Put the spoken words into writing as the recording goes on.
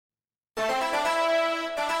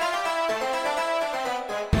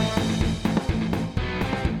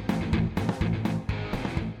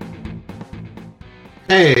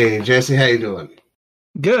Hey Jesse, how you doing?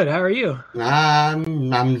 Good. How are you?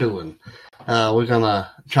 I'm doing. We're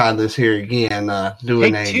gonna try this here again.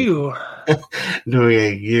 Doing Take two. doing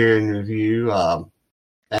a year in review.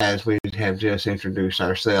 As we have just introduced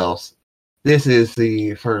ourselves, this is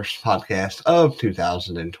the first podcast of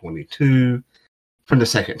 2022 for the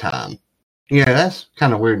second time. Yeah, that's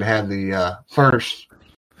kind of weird to have the first,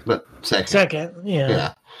 but second. Second, yeah.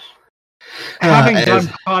 Yeah. Having done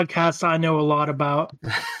podcasts, I know a lot about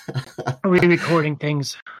re-recording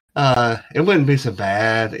things. It wouldn't be so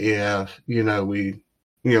bad if we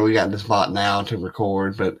got this bot now to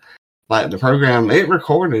record, but like the program, it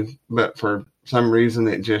recorded, but for some reason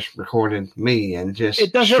it just recorded me and just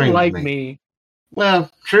it doesn't like me. Well,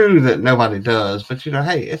 true that nobody does, but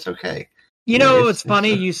hey, it's okay. It's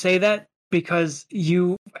funny you say that because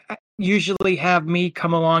you usually have me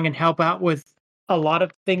come along and help out with a lot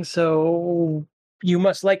of things, so you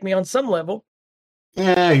must like me on some level.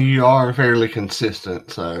 Yeah, you are fairly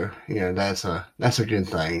consistent, so that's a good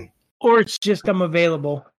thing. Or it's just I'm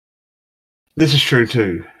available. This is true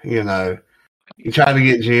too. You try to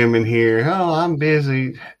get Jim in here. Oh, I'm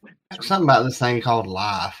busy. Something about this thing called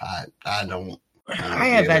life. I don't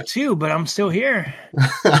have that too, but I'm still here.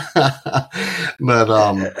 But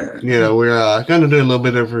we're going to do a little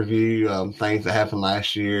bit of review things that happened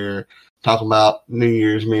last year. Talk about New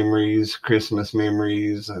Year's memories, Christmas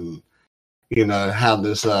memories, and how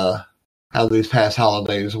these past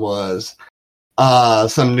holidays was.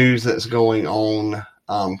 Some news that's going on.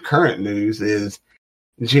 Current news is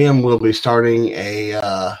Jim will be starting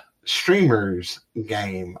a streamers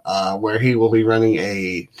game where he will be running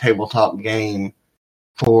a tabletop game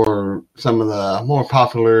for some of the more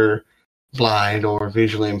popular blind or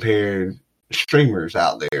visually impaired streamers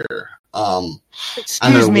out there.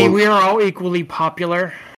 Excuse me, we are all equally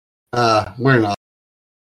popular. We're not.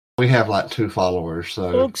 We have like 2 followers,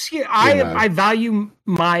 so. Well, excuse, I value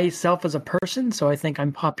myself as a person, so I think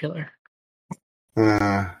I'm popular.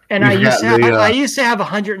 And I used to have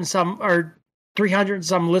 100 and some or 300 and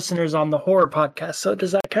some listeners on the horror podcast. So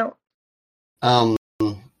does that count?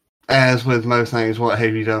 As with most things, what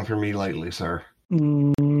have you done for me lately, sir?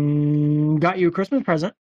 Got you a Christmas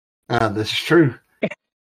present. This is true.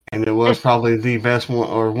 And it was probably the best one,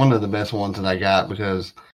 or one of the best ones that I got,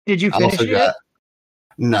 because did you finish it yet?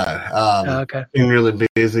 No. Okay. Been really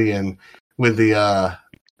busy, and with the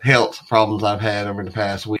health problems I've had over the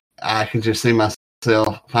past week, I can just see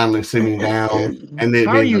myself finally sitting down. And then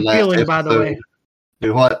how are you feeling, by the way?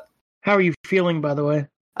 Do what? How are you feeling, by the way?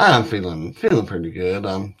 I'm feeling pretty good.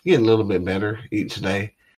 I'm getting a little bit better each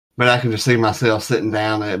day, but I can just see myself sitting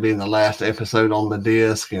down and it being the last episode on the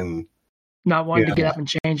disc and not wanting to get up and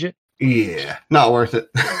change it. Yeah, not worth it.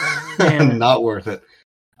 Not worth it.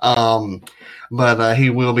 But he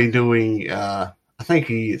will be doing. I think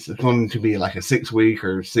it's going to be like a 6-week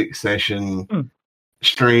or 6-session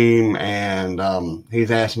stream, and he's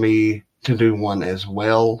asked me to do one as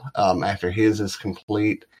well after his is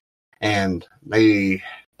complete, and he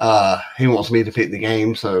wants me to pick the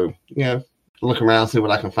game. So look around, see what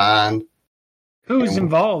I can find. Who's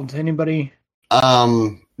involved? Anybody?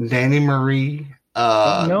 Danny Marie.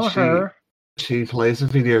 Know her. She plays the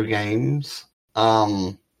video games.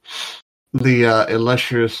 The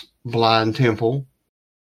illustrious Blind Temple.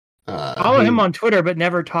 Follow him on Twitter, but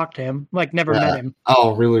never talked to him. Like, never met him.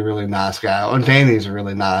 Oh, really, really nice guy. Oh, Danny's a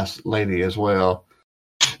really nice lady as well.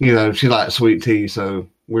 She likes sweet tea, so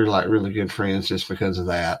we're like really good friends just because of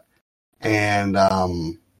that. And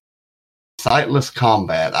Sightless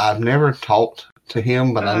Combat. I've never talked to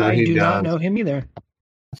him, but I know he does. I do not know him either.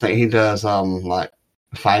 I think he does like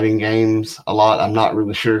fighting games a lot. I'm not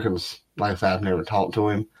really sure because, like I said, I've never talked to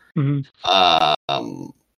him. Mm-hmm.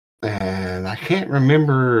 And I can't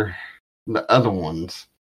remember the other ones.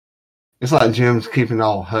 It's like Jim's keeping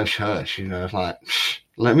all hush hush. It's like,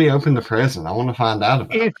 let me open the present. I want to find out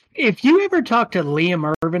about it. If you ever talk to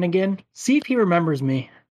Liam Irvin again, see if he remembers me.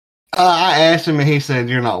 I asked him and he said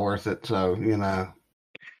you're not worth it. So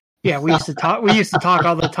Yeah, we used to talk. We used to talk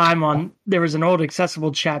all the time there was an old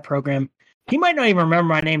accessible chat program. He might not even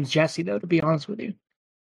remember my name's Jesse, though, to be honest with you.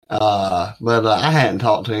 But I hadn't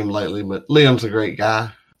talked to him lately. But Liam's a great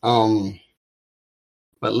guy. But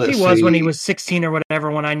let's see. He was when he was 16 or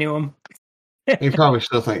whatever when I knew him. He probably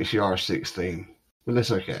still thinks you are 16, but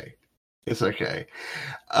it's okay. It's okay.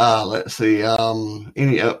 Let's see.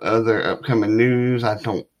 Any other upcoming news? I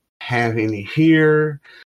don't have any here.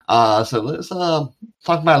 So let's talk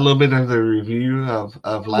about a little bit of the review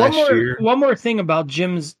of last year. One more thing about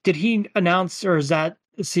Jim's. Did he announce, or is that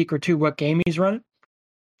a secret too, what game he's running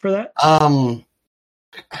for that?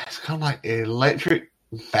 It's kind of like Electric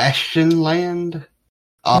Bastion Land.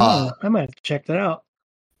 I might have to check that out.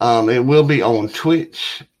 It will be on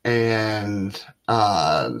Twitch and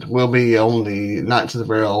will be on the Knights of the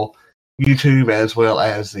Braille YouTube as well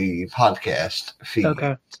as the podcast feed.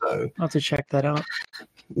 Okay. So I'll have to check that out.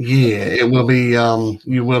 Yeah, it will be.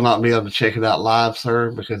 You will not be able to check it out live,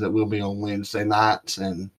 sir, because it will be on Wednesday nights,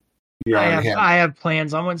 and I have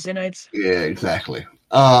plans on Wednesday nights. Yeah, exactly.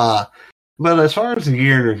 But as far as the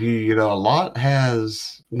year in review, a lot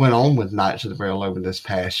has went on with Knights of the Braille over this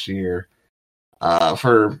past year.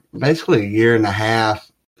 For basically a year and a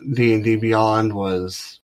half, D&D Beyond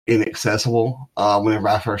was inaccessible. Whenever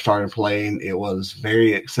I first started playing, it was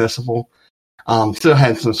very accessible. Still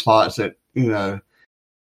had some spots that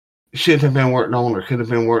should have been worked on or could have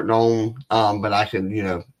been worked on, but I could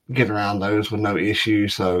get around those with no issue.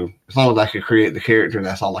 So as long as I could create the character,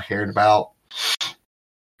 that's all I cared about.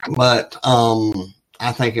 But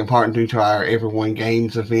I think in part due to our Everyone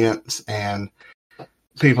Games events and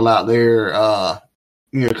people out there,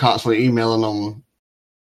 constantly emailing them,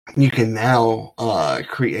 you can now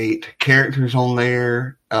create characters on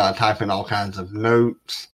there, type in all kinds of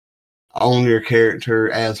notes on your character,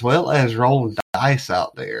 as well as roll dice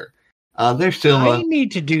out there. There's still I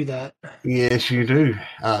need to do that. Yes, you do,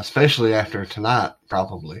 especially after tonight,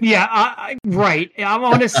 probably. Yeah, right. I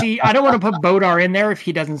want to see. I don't want to put Bodar in there if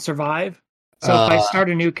he doesn't survive. So if I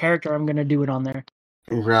start a new character, I'm going to do it on there.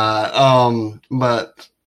 Right. But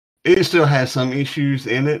it still has some issues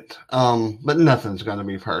in it. But nothing's going to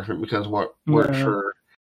be perfect because what works for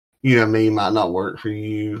me might not work for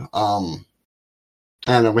you.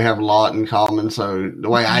 I know we have a lot in common, so the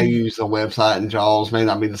way I use the website and JAWS may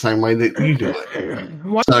not be the same way that you do it.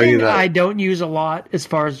 One thing I don't use a lot as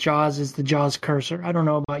far as JAWS is the JAWS cursor. I don't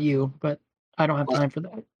know about you, but I don't have time for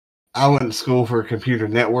that. I went to school for computer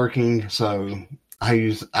networking, so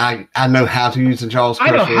I know how to use the JAWS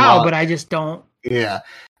cursor. I know how, but I just don't. Yeah,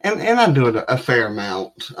 and I do it a fair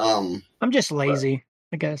amount. I'm just lazy,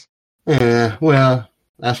 I guess. Yeah, well,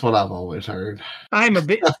 that's what I've always heard. I'm a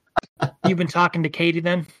bit... You've been talking to Katie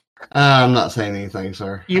then? I'm not saying anything,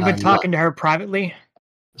 sir. You've been talking to her privately?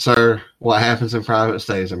 Sir, what happens in private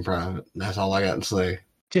stays in private. That's all I got to say.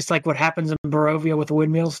 Just like what happens in Barovia with the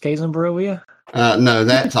windmill stays in Barovia? No,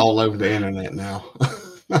 that's all over the internet now.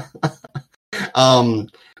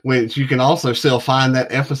 Which you can also still find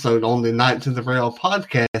that episode on the Knights of the Braille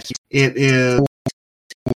podcast. It is...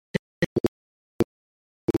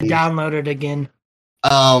 Download it again.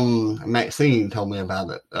 Maxine told me about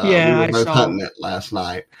it. Yeah, we were both hunting it last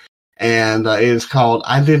night, and it is called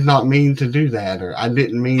 "I Did Not Mean to Do That" or "I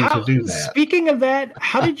Didn't Mean to Do That." Speaking of that,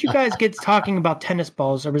 how did you guys get talking about tennis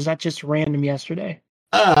balls, or was that just random yesterday?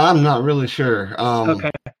 I'm not really sure. Okay,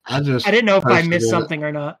 I didn't know if I missed something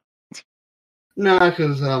or not. No,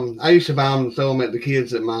 because I used to buy them and throw them at the kids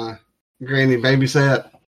that my granny babysat.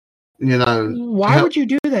 Why would you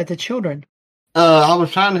do that to children? I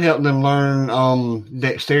was trying to help them learn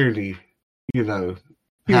dexterity. You were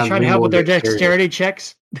trying to help with their dexterity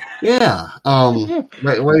checks? Yeah.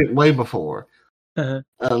 Way before.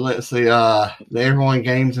 Uh-huh. Let's see. The Everyone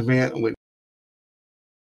Games event with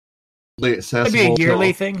accessible. That'd be a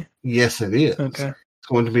yearly thing? Yes, it is. Okay. It's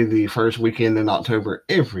going to be the first weekend in October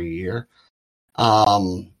every year.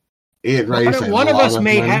 It raises one of us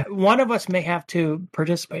may have to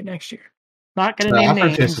participate next year. Not going to name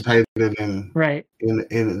names. I participated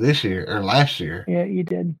in this year or last year. Yeah, you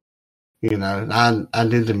did. I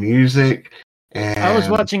did the music, and I was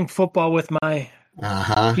watching football with my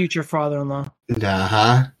future father-in-law. You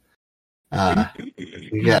got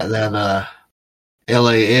that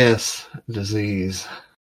LAS disease,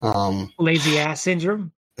 lazy ass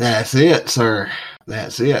syndrome. That's it, sir.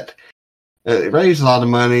 That's it. It raised a lot of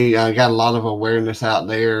money. Got a lot of awareness out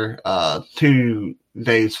there. 2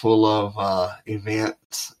 days full of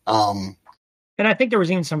events. And I think there was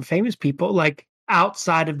even some famous people, like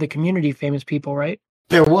outside of the community, famous people, right?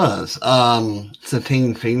 There was.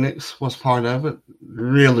 Satine Phoenix was part of it.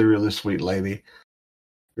 Really, really sweet lady.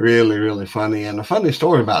 Really, really funny. And a funny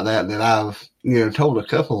story about that I've told a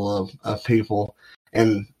couple of people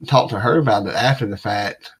and talked to her about it after the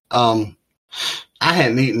fact. I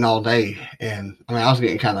hadn't eaten all day, and I was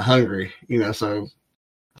getting kind of hungry, so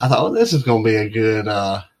I thought, this is going to be a good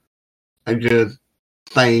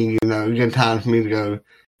thing, a good time for me to go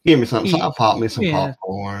give me something. So I popped me some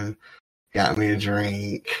popcorn, got me a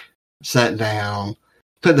drink, sat down,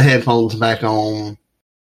 put the headphones back on,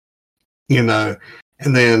 and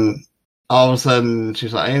then all of a sudden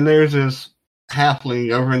she's like, and there's this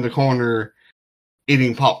halfling over in the corner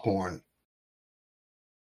eating popcorn.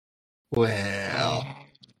 Well,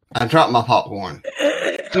 I dropped my popcorn.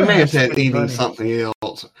 She may have said eating something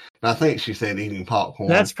else, but I think she said eating popcorn.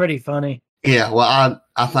 That's pretty funny. Yeah, well,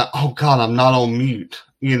 I thought, oh God, I'm not on mute,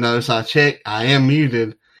 so I checked, I am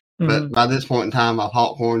muted, but by this point in time, my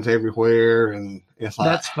popcorn's everywhere, and it's like...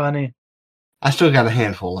 That's funny. I still got a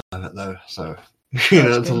handful of it, though, so, it's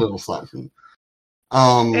good. A little something.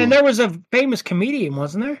 And there was a famous comedian,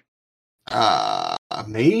 wasn't there?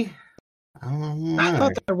 Me? I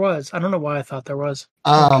thought there was. I don't know why I thought there was.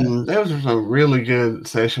 There was a really good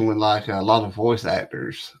session with like a lot of voice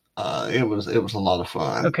actors. It was a lot of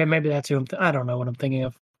fun. Okay, maybe that's who I don't know what I'm thinking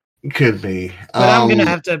of. Could be. But I'm gonna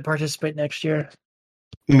have to participate next year.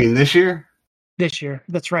 You mean this year? This year.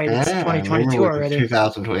 That's right. It's 2022 already.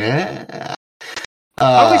 2020. Yeah.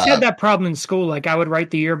 I always had that problem in school. Like I would write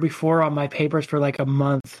the year before on my papers for like a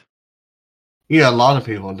month. Yeah, a lot of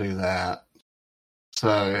people do that. So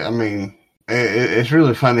I mean, it's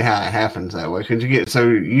really funny how it happens that way because you get so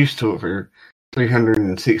used to it for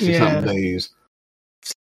 360 something days.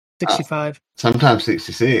 65. Sometimes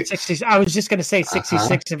 66. 60. I was just going to say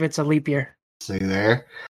 66 if it's a leap year. See there.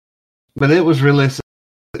 But it was really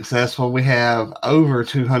successful. We have over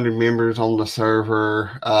 200 members on the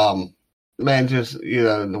server. Man, just,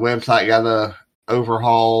 the website got a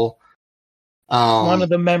overhaul. One of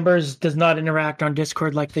the members does not interact on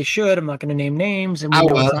Discord like they should. I'm not going to name names. And we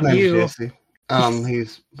know it's not you. Jesse.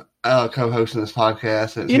 He's co-hosting this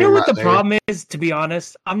podcast. You know what the problem is, to be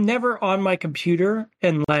honest? I'm never on my computer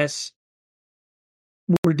unless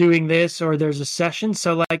we're doing this or there's a session.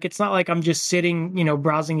 So, like, it's not like I'm just sitting,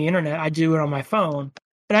 browsing the internet. I do it on my phone.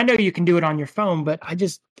 And I know you can do it on your phone, but I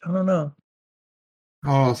don't know. I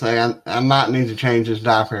want to say, I might need to change his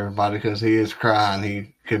diaper, everybody, because he is crying.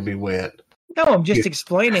 He could be wet. No, I'm just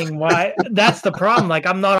explaining why. That's the problem. Like,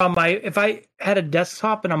 I'm not on if I had a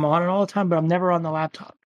desktop and I'm on it all the time, but I'm never on the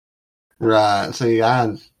laptop. Right. See,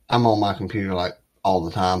 I'm on my computer, like, all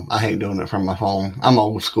the time. I hate doing it from my phone. I'm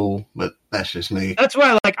old school, but that's just me. That's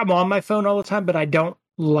why, I'm on my phone all the time, but I don't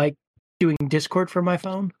like doing Discord from my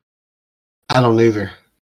phone. I don't either.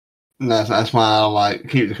 And that's why I,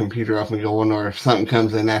 keep the computer up and going, or if something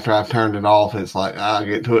comes in after I've turned it off, it's like, I'll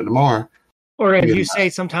get to it tomorrow. Or as you say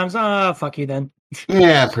sometimes, fuck you then.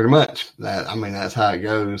 Yeah, pretty much. That's how it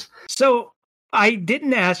goes. So, I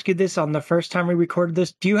didn't ask you this on the first time we recorded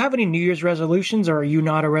this. Do you have any New Year's resolutions, or are you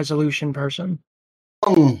not a resolution person?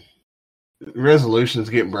 Resolutions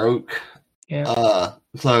get broke. Yeah.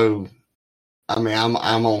 So, I'm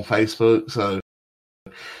on Facebook, so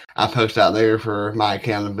I post out there for my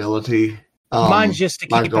accountability. Mine's just to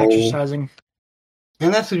keep exercising.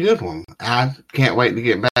 And that's a good one. I can't wait to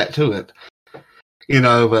get back to it.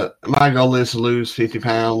 But my goal is to lose 50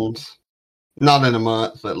 pounds. Not in a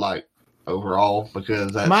month, but overall,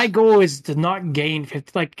 because that's... My goal is to not gain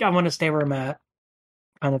 50. I want to stay where I'm at,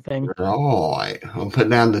 kind of thing. Right. I'll put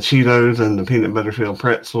down the Cheetos and the peanut butter filled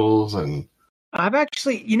pretzels and... I've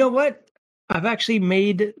actually, you know what? I've actually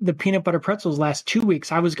made the peanut butter pretzels last 2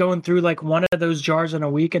 weeks. I was going through one of those jars in a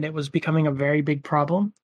week, and it was becoming a very big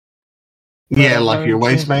problem. Yeah, your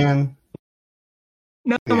waistband?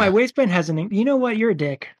 No, yeah. My waistband hasn't. You know what? You're a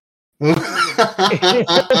dick. But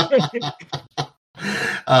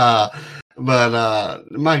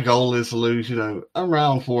my goal is to lose,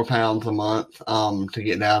 around 4 pounds a month, to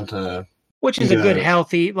get down to... Which is a good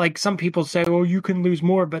healthy, some people say, oh, you can lose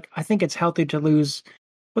more, but I think it's healthy to lose,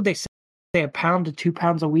 what they say, a pound to 2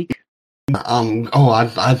 pounds a week.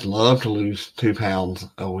 I'd love to lose 2 pounds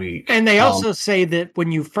a week. And they also say that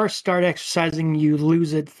when you first start exercising, you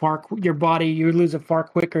lose it you lose it far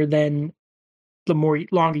quicker than the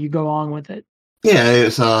longer you go on with it. Yeah,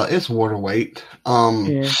 it's water weight.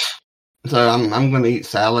 Yeah. So I'm going to eat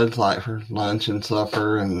salads for lunch and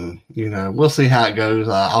supper, and we'll see how it goes.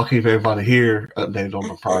 I'll keep everybody here updated on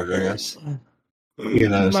the progress.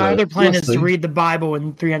 My other plan is to read the Bible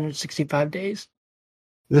in 365 days.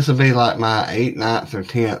 This will be my 8th, 9th, or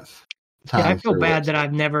 10th time. Yeah, I feel bad that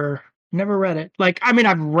I've never read it.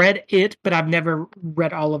 I've read it, but I've never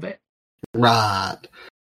read all of it. Right.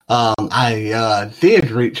 I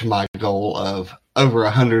did reach my goal of over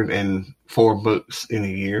 104 books in a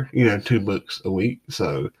year. 2 books a week.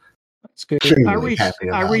 So that's good. I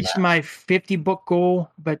reached my 50 book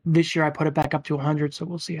goal, but this year I put it back up to 100. So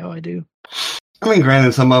we'll see how I do.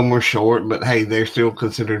 Granted, some of them were short, but hey, they're still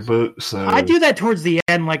considered books. So I do that towards the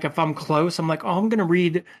end. If I'm close, I'm I'm going to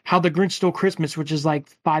read How the Grinch Stole Christmas, which is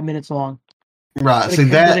 5 minutes long. Right. But see,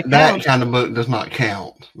 that kind of book does not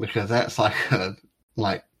count because that's a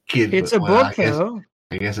kid. It's book. A book, though.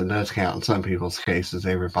 I guess it does count in some people's cases,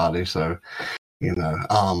 everybody. So,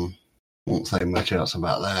 won't say much else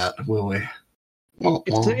about that, will we?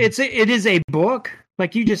 It is a book.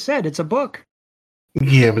 Like you just said, it's a book.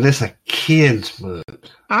 Yeah, but it's a kid's book.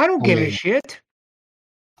 I don't give a shit.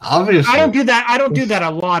 Obviously. I don't do that. I don't do that a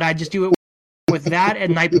lot. I just do it with that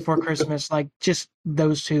and Night Before Christmas, like just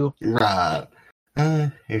those two. Right.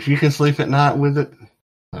 If you can sleep at night with it,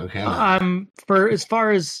 okay. For as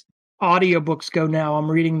far as audiobooks go now, I'm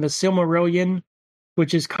reading the Silmarillion,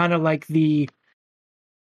 which is kind of like the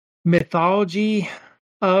mythology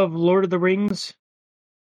of Lord of the Rings.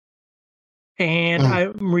 And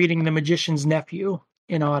I'm reading The Magician's Nephew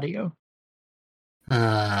in audio.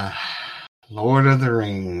 Lord of the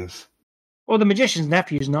Rings. Well, The Magician's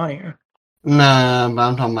Nephew is not here. Nah, but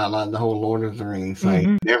I'm talking about like the whole Lord of the Rings thing.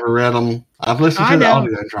 Mm-hmm. Never read them. I've listened to the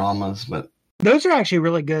audio dramas, but those are actually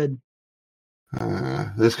really good.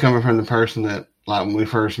 This coming from the person that, like, when we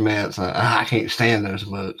first met, so I can't stand those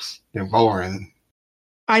books. They're boring.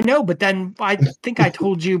 I know, but then I think I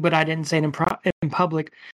told you, but I didn't say it in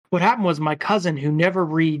public. What happened was my cousin, who never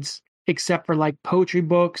reads except for like poetry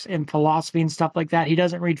books and philosophy and stuff like that. He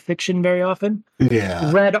doesn't read fiction very often.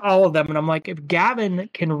 Yeah. Read all of them. And I'm like, if Gavin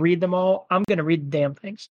can read them all, I'm going to read the damn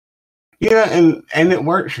things. Yeah. And it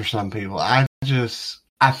works for some people. I've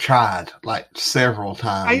tried like several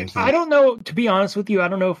times. I don't know, to be honest with you, I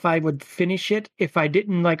don't know if I would finish it if I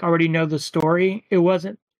didn't like already know the story. It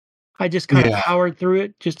wasn't, I just kind of powered through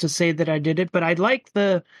it just to say that I did it. But I like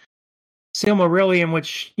the Silmarillion,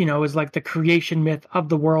 which, you know, is like the creation myth of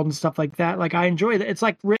the world and stuff like that. Like, I enjoy that. It's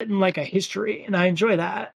like written like a history, and I enjoy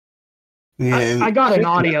that. Yeah, I got an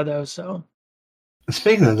audio though, so.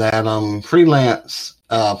 Speaking of that, Freelance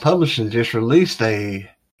Publishing just released a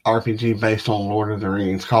RPG based on Lord of the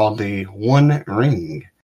Rings called The One Ring.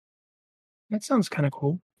 That sounds kind of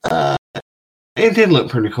cool. It did look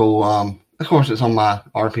pretty cool. Of course, it's on my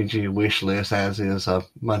RPG wish list, as is a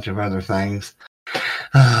bunch of other things.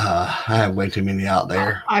 I have way too many out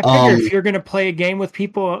there. I figure if you're going to play a game with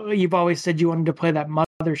people, you've always said you wanted to play that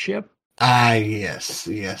Mothership. Yes,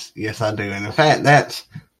 I do. And in fact, that's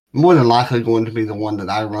more than likely going to be the one that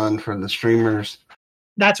I run for the streamers.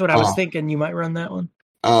 That's what I was thinking. You might run that one.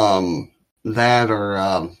 That or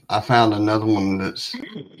I found another one that's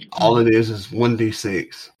all it is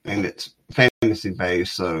 1d6, and it's fantasy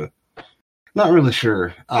based, so not really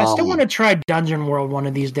sure. I still want to try Dungeon World one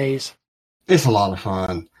of these days. It's a lot of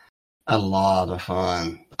fun.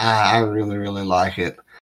 I really, really like it.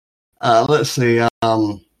 Let's see.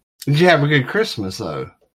 Did you have a good Christmas though?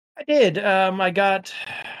 I did. I got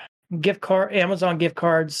Amazon gift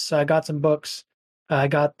cards. I got some books. I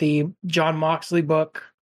got the John Moxley book.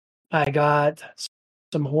 I got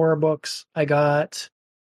some horror books. I got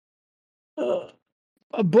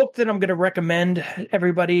a book that I'm going to recommend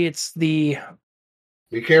everybody. It's the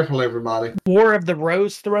Be careful, everybody. War of the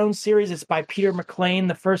Rose Throne series. It's by Peter McLean.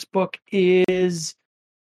 The first book is,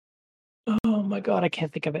 oh my God, I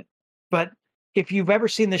can't think of it. But if you've ever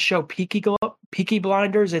seen the show Peaky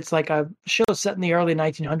Blinders, it's like a show set in the early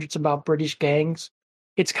 1900s about British gangs.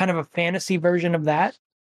 It's kind of a fantasy version of that.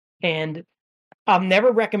 And I'm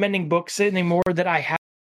never recommending books anymore that I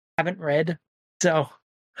haven't read. So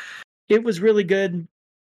it was really good.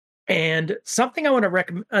 And something I want to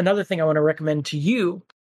recommend, another thing I want to recommend to you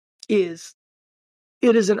is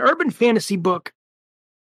it is an urban fantasy book.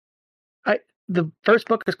 The first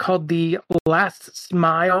book is called The Last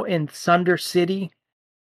Smile in Thunder City.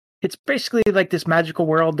 It's basically like this magical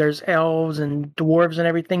world. There's elves and dwarves and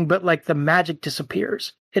everything, but like the magic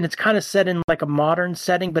disappears. And it's kind of set in like a modern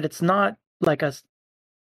setting, but it's not like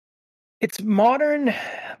it's modern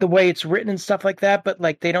the way it's written and stuff like that, but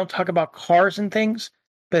like they don't talk about cars and things.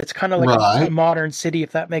 But it's kind of like a modern city,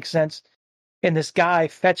 if that makes sense. And this guy,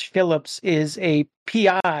 Fetch Phillips, is a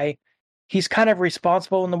PI. He's kind of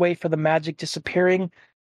responsible in the way for the magic disappearing,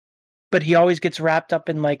 but he always gets wrapped up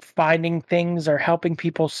in like finding things or helping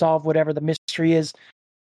people solve whatever the mystery is.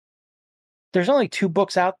 There's only 2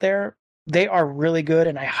 books out there. They are really good,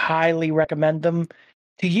 and I highly recommend them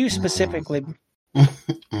to you specifically.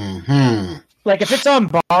 Mm-hmm. Like if it's on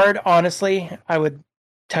Bard, honestly, I would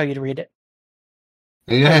tell you to read it.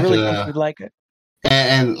 I really think you'd like it.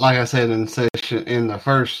 And like I said in the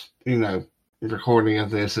first, recording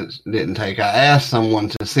of this, it didn't take. I asked someone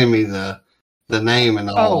to send me the name and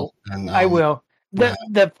all. And I will.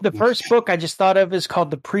 The first book I just thought of is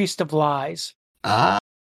called The Priest of Lies. Ah,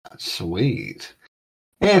 sweet.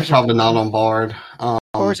 Yeah, it's probably not on Bard.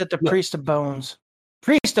 Or is it The Priest of Bones?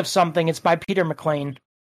 Priest of something. It's by Peter McLean.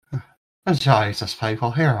 Jesus,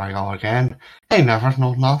 people, here I go again. He never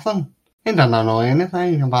knows nothing. He doesn't know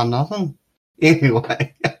anything about nothing.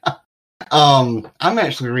 Anyway, I'm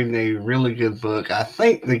actually reading a really good book. I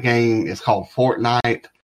think the game is called Fortnite.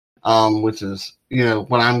 which is,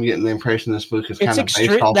 what I'm getting the impression this book is kind of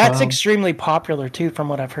based off That's of. extremely popular too, from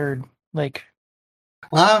what I've heard.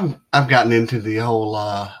 Well, I've gotten into the whole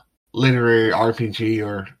literary RPG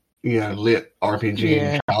or lit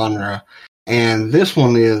RPG genre, and this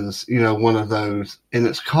one is one of those, and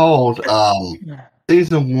it's called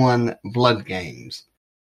Season 1 Blood Games.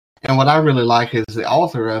 And what I really like is the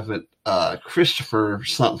author of it, Christopher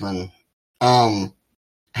something, he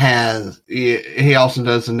also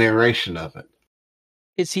does the narration of it.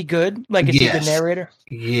 Is he good? Is he the narrator?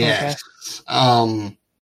 Yes. Okay.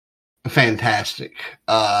 Fantastic.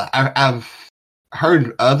 I've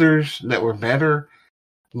heard others that were better,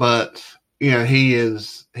 but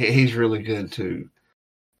he's really good too.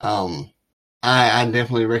 I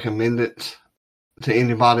definitely recommend it to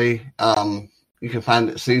anybody. You can find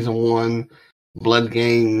it Season 1, Blood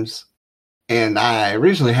Games, and I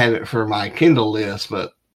originally had it for my Kindle list,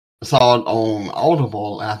 but saw it on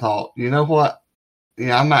Audible, and I thought, you know what?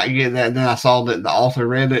 I might get that. Then I saw that the author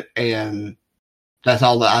read it, and that's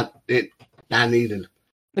all that I needed.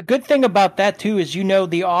 The good thing about that too is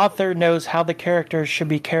the author knows how the characters should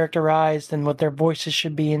be characterized and what their voices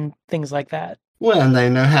should be and things like that. Well, and they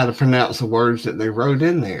know how to pronounce the words that they wrote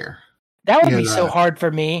in there. That would be so hard for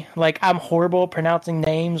me. I'm horrible at pronouncing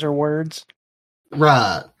names or words.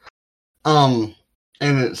 Right. And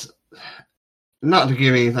it's not to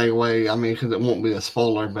give anything away, because it won't be a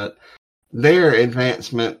spoiler, but their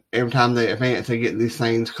advancement, every time they advance, they get these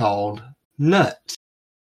things called nuts.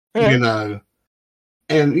 And,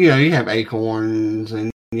 you have acorns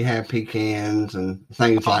and you have pecans and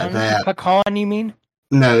things like that. Pecan, you mean?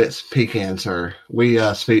 No, it's pecan, sir. We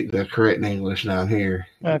speak the correct English down here.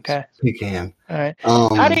 Okay. It's pecan. All right.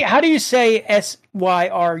 How do you say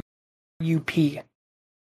SYRUP?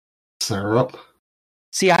 Syrup.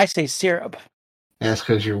 See, I say syrup. That's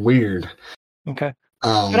because you're weird. Okay.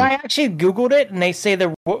 But I actually Googled it, and they say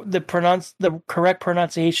the correct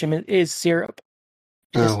pronunciation is syrup.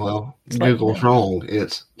 Google's wrong.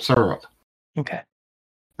 It's syrup. Okay.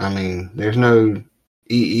 There's no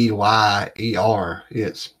EEYER.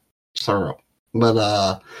 It's syrup.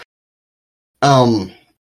 But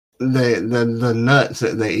the nuts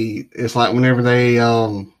that they eat, it's like whenever they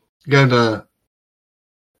go to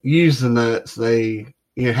use the nuts, they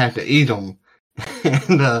have to eat them.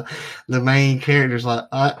 And the main character's like,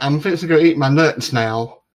 I'm fixing to go eat my nuts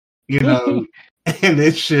now, and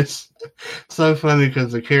it's just so funny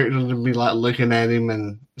because the characters would be looking at him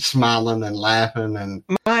and smiling and laughing. And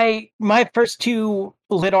my first 2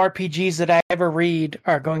 lit RPGs that I ever read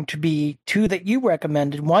are going to be 2 that you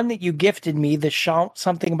recommended. One that you gifted me,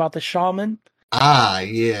 something about the shaman. Ah,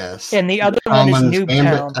 yes. And the other one is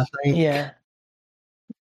Noobtown. I think. Yeah.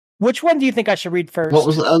 Which one do you think I should read first? What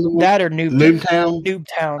was the other one? That or Noobtown?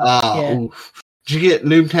 Noobtown. Yeah. Did you get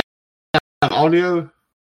Noobtown audio?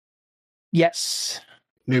 Yes.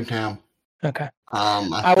 Noobtown. Okay.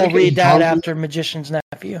 I will read that after Magician's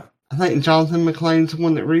Nephew. I think Jonathan McLean's the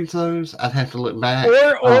one that reads those. I'd have to look back.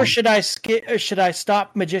 Or should I should I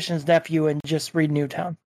stop Magician's Nephew and just read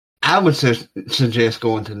Noobtown? I would suggest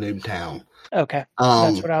going to Noobtown. Okay.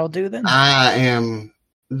 That's what I'll do then. I am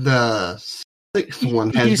the 6th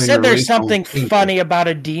one. You said there's something funny about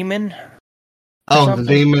a demon. Oh, the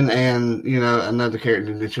demon and another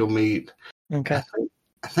character that you'll meet. Okay.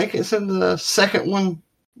 I think it's in the 2nd one,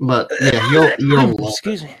 but yeah, you'll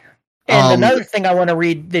excuse me. And another thing I want to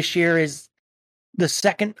read this year is the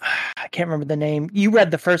second. I can't remember the name. You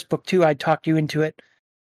read the first book too. I talked you into it.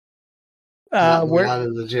 Light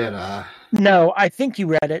of the Jedi. No, I think you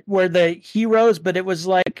read it. Where the heroes, but it was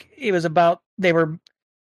about they were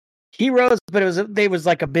heroes, but it was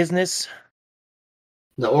like a business.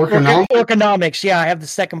 The Orconomics? Orconomics, yeah. I have the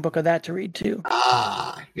 2nd book of that to read too.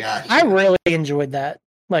 Ah, gotcha. I really enjoyed that.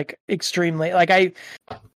 Extremely. I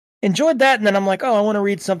enjoyed that, and then I'm like, oh, I want to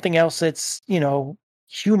read something else that's,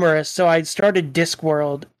 humorous. So I started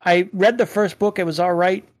Discworld. I read the first book. It was all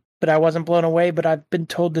right, but I wasn't blown away, but I've been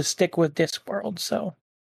told to stick with Discworld, so.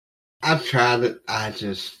 I've tried it. I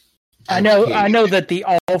know that the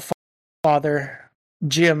All-Father,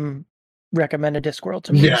 Jim, recommended Discworld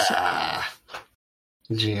to me. Yeah.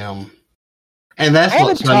 Jim. And that's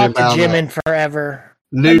what's funny about Jim in forever.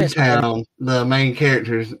 Noobtown, the main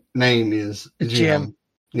character's name is Jim.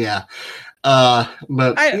 Yeah.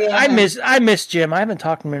 But I miss Jim. I haven't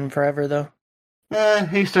talked to him in forever though.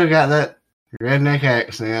 He still got that redneck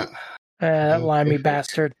accent. That limey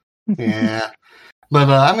bastard. Yeah. But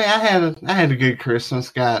I had a good Christmas.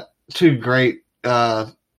 Got 2 great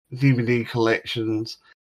DVD collections.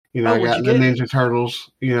 I got the Ninja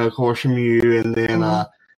Turtles, of course, from you, and then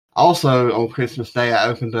also on Christmas Day I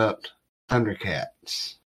opened up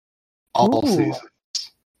Thundercats. All seasons.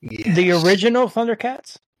 Yes. The original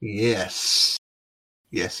Thundercats? Yes.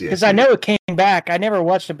 Yes. Because I know it came back. I never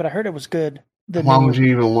watched it, but I heard it was good. Why would you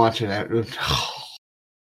even watch it?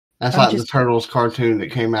 That's like the Turtles cartoon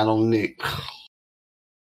that came out on Nick.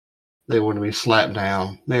 They would be slapped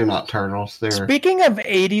down. They're not turtles. Speaking of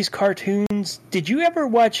 80s cartoons, did you ever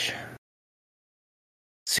watch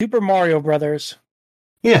Super Mario Brothers?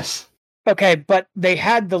 Yes. Okay, but they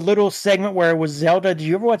had the little segment where it was Zelda. Did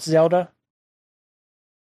you ever watch Zelda?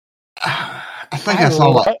 I think I saw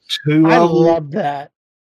like 2 of them. I love that.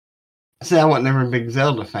 See, I wasn't never a big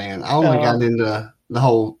Zelda fan. I only got into the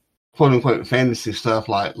whole quote-unquote fantasy stuff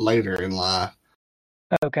like later in life.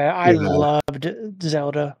 Okay, I loved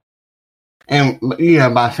Zelda. And,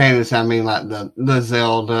 by fantasy, I mean like the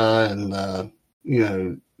Zelda and the,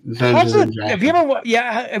 Dungeons and Dragons.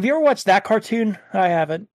 Have you ever watched that cartoon? I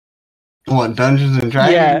haven't. What, Dungeons and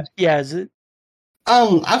Dragons? Yeah, is it?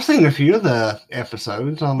 I've seen a few of the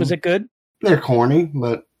episodes. Was it good? They're corny,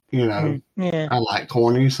 but, I like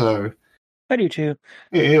corny, so. I do too.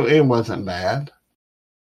 It wasn't bad.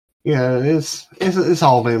 Yeah, it's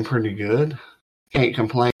all been pretty good. Can't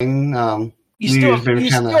complain. You still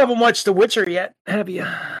haven't watched The Witcher yet, have you?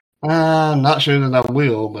 I'm not sure that I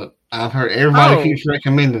will, but I've heard everybody keeps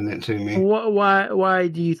recommending it to me. Why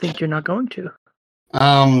do you think you're not going to?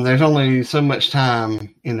 There's only so much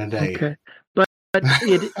time in a day. Okay, but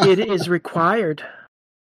it is required.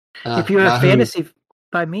 If you have fantasy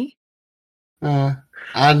by me.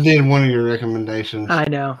 I did one of your recommendations. I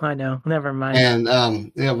know. Never mind.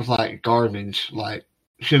 And it was like garbage. Like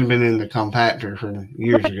should have been in the compactor from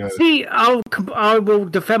years ago. See, I will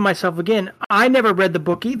defend myself again. I never read the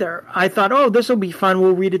book either. I thought, this will be fun.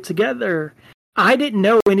 We'll read it together. I didn't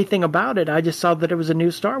know anything about it. I just saw that it was a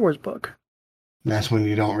new Star Wars book. That's when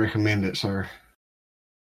you don't recommend it, sir.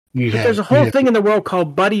 There's a whole thing in the world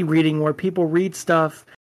called buddy reading where people read stuff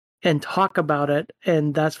and talk about it,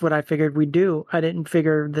 and that's what I figured we'd do. I didn't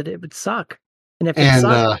figure that it would suck. And if it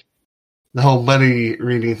sucked... the whole buddy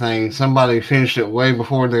reading thing, somebody finished it way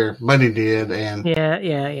before their buddy did, and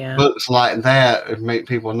yeah. Books like that would make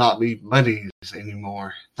people not be buddies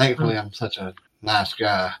anymore. Thankfully, I'm such a nice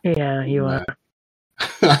guy. Yeah, you are.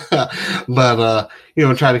 But,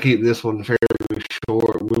 try to keep this one fairly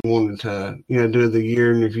short. We wanted to, do the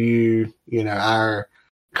year in review, our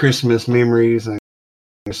Christmas memories and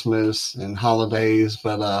Christmas and holidays.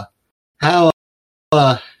 But, how,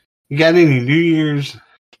 you got any New Year's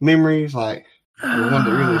memories, like the one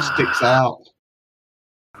that really sticks out?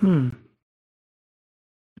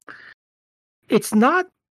 It's not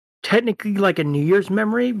technically like a New Year's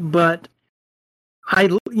memory, but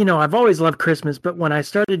I've always loved Christmas, but when I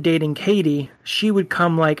started dating Katie, she would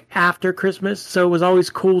come like after Christmas, so it was always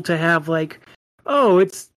cool to have like,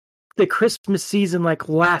 it's the Christmas season like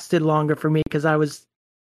lasted longer for me because I was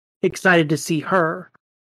excited to see her.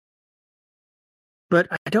 But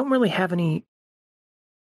I don't really have any.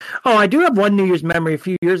 I do have one New Year's memory a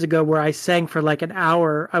few years ago where I sang for like an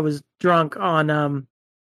hour. I was drunk on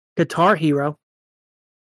Guitar Hero.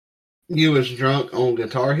 You was drunk on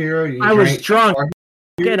Guitar Hero? I was drunk,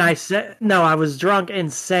 and I was drunk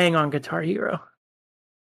and sang on Guitar Hero,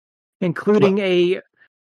 including a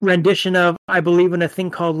rendition of "I Believe in a Thing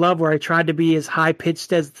Called Love," where I tried to be as high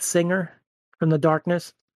pitched as the singer from The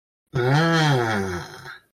Darkness. You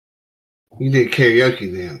did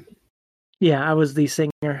karaoke then? Yeah, I was the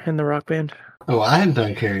singer in the rock band. Oh, I had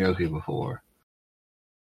done karaoke before.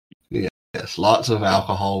 Yes, lots of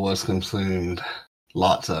alcohol was consumed.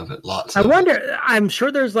 Lots of it. I wonder, I'm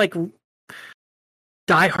sure there's like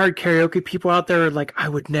diehard karaoke people out there like, I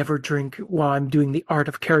would never drink while I'm doing the art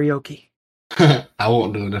of karaoke. I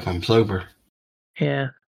won't do it if I'm sober.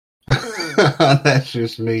 Yeah. That's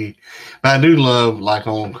just me. But I do love, like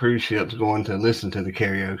on cruise ships, going to listen to the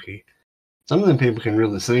karaoke. Some of them people can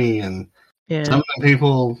really sing, and some of them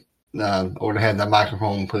people or to have that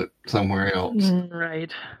microphone put somewhere else.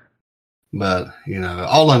 Right. But,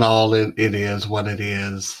 all in all, it is what it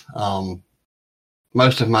is.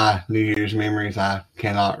 Most of my New Year's memories I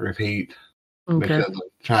cannot repeat because of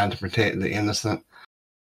trying to protect the innocent.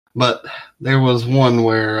 But there was one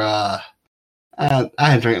where I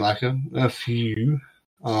had drank like a few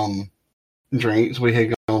drinks. We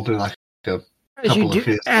had gone through like a couple of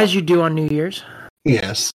fizz. As you do on New Year's.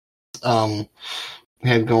 Yes.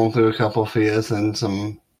 Had gone through a couple of fizz and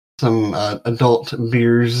some adult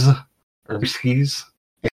beers or whiskeys,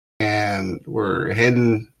 and we're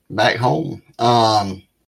heading back home.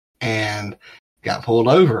 And got pulled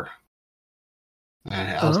over.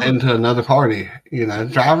 And I was heading to another party. The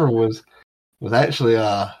driver was actually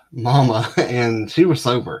Mama, and she was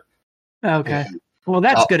sober. Okay. Well,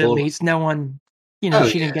 that's good. At least no one, she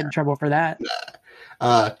didn't get in trouble for that.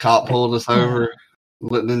 Cop pulled us over,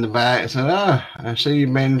 looked in the back, and said, I see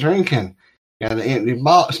you've been drinking. Got an empty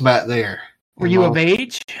box back there. Were you of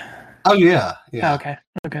age? Oh, yeah. Oh,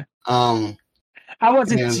 okay. I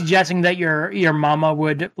wasn't suggesting that your mama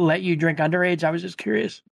would let you drink underage. I was just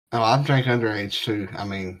curious. Oh, I've drank underage, too. I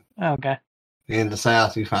mean... Okay. In the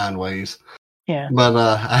South, you find ways. Yeah. But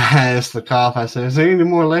I asked the cop, I said, is there any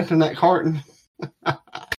more left in that carton?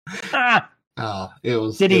 It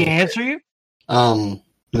was... Did he answer you? No.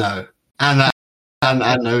 I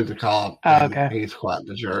know the cop. Oh, okay. He's quite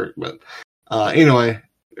the jerk. But anyway,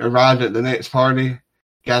 arrived at the next party,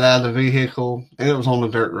 got out of the vehicle, and it was on the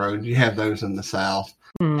dirt road. You have those in the South.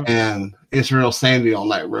 And it's real sandy on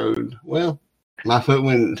that road. Well, my foot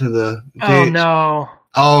went into the ditch. Oh, no.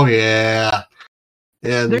 Oh, yeah.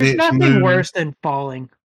 Yeah, there's nothing worse than falling.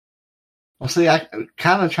 Well, see, I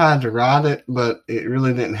kind of tried to ride it, but it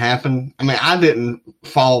really didn't happen. I mean, I didn't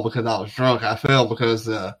fall because I was drunk. I fell because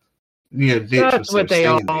the ditch was so what they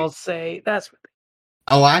sandy. all say. That's what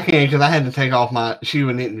Oh, I can't because I had to take off my shoe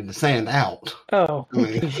and empty the sand out. Oh,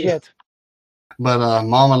 shit. But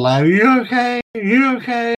Mama laughed, you okay? You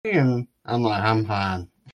okay? And I'm like, I'm fine.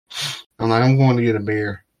 I'm like, I'm going to get a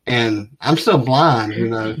beer. And I'm still blind,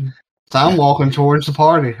 So I'm walking towards the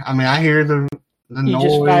party. I mean, I hear the noise. You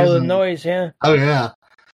just follow the noise, yeah. Oh, yeah.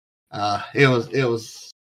 It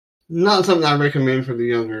was not something I recommend for the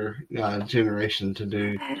younger generation to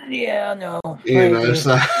do. Yeah, no.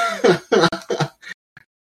 So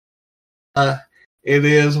it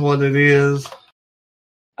is what it is.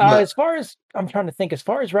 As far as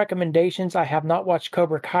recommendations, I have not watched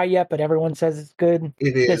Cobra Kai yet, but everyone says it's good.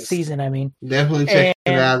 It is this season. I mean, definitely check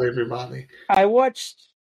it out, everybody. I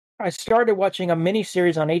started watching a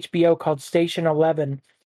miniseries on HBO called Station 11.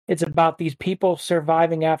 It's about these people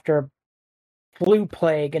surviving after a flu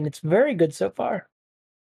plague, and it's very good so far.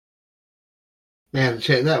 Man,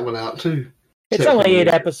 check that one out too. It's only 8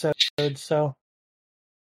 episodes, so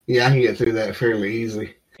yeah, I can get through that fairly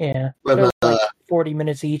easy. Yeah, but 40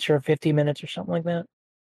 minutes each, or 50 minutes, or something like that.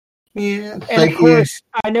 Yeah, and of course,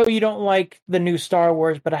 I know you don't like the new Star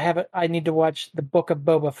Wars, but I need to watch the Book of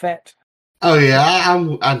Boba Fett. Oh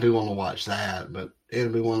yeah, I do want to watch that, but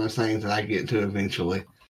it'll be one of those things that I get to eventually.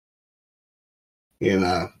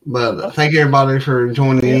 But thank everybody for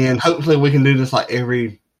joining in. Hopefully we can do this like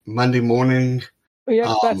every Monday morning.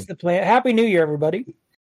 Yeah, that's the plan. Happy New Year, everybody.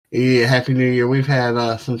 Yeah, Happy New Year. We've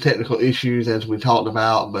had some technical issues as we talked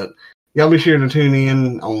about, but y'all be sure to tune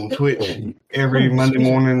in on Twitch every Monday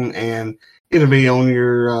morning, and it'll be on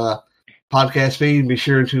your podcast feed. Be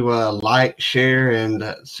sure to like, share, and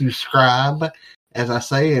subscribe, as I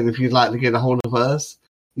say. And if you'd like to get a hold of us,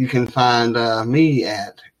 you can find me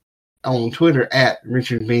on Twitter at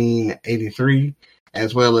RichardBean83,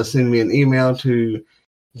 as well as send me an email to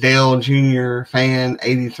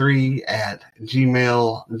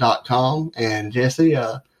DaleJr.fan83@gmail.com. And Jesse,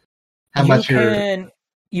 how about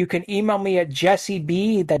you can email me at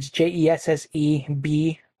JesseB, that's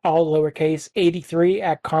JESSEB, all lowercase,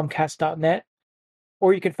 83@comcast.net.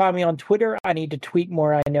 Or you can find me on Twitter. I need to tweet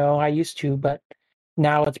more, I know. I used to, but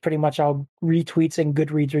now it's pretty much all retweets and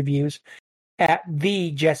Goodreads reviews at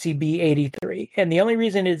the JesseB83. And the only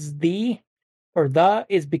reason it's the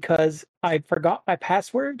is because I forgot my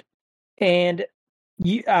password. And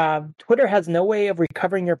Twitter has no way of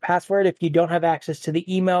recovering your password if you don't have access to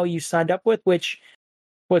the email you signed up with, which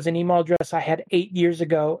was an email address I had 8 years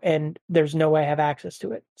ago, and there's no way I have access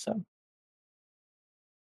to it. So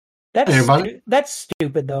that's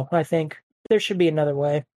stupid, though. I think there should be another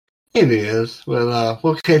way. It is. Well,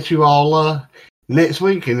 we'll catch you all next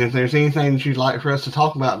week, and if there's anything that you'd like for us to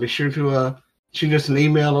talk about, be sure to shoot us an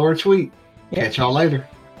email or a tweet. Yeah. Catch y'all later.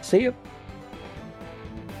 See you.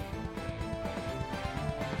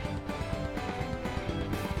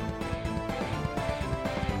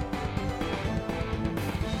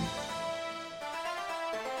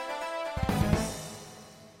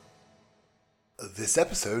 This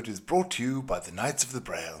episode is brought to you by the Knights of the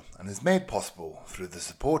Braille and is made possible through the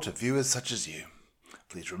support of viewers such as you.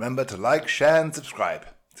 Please remember to like, share and subscribe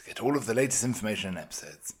to get all of the latest information and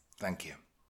episodes. Thank you.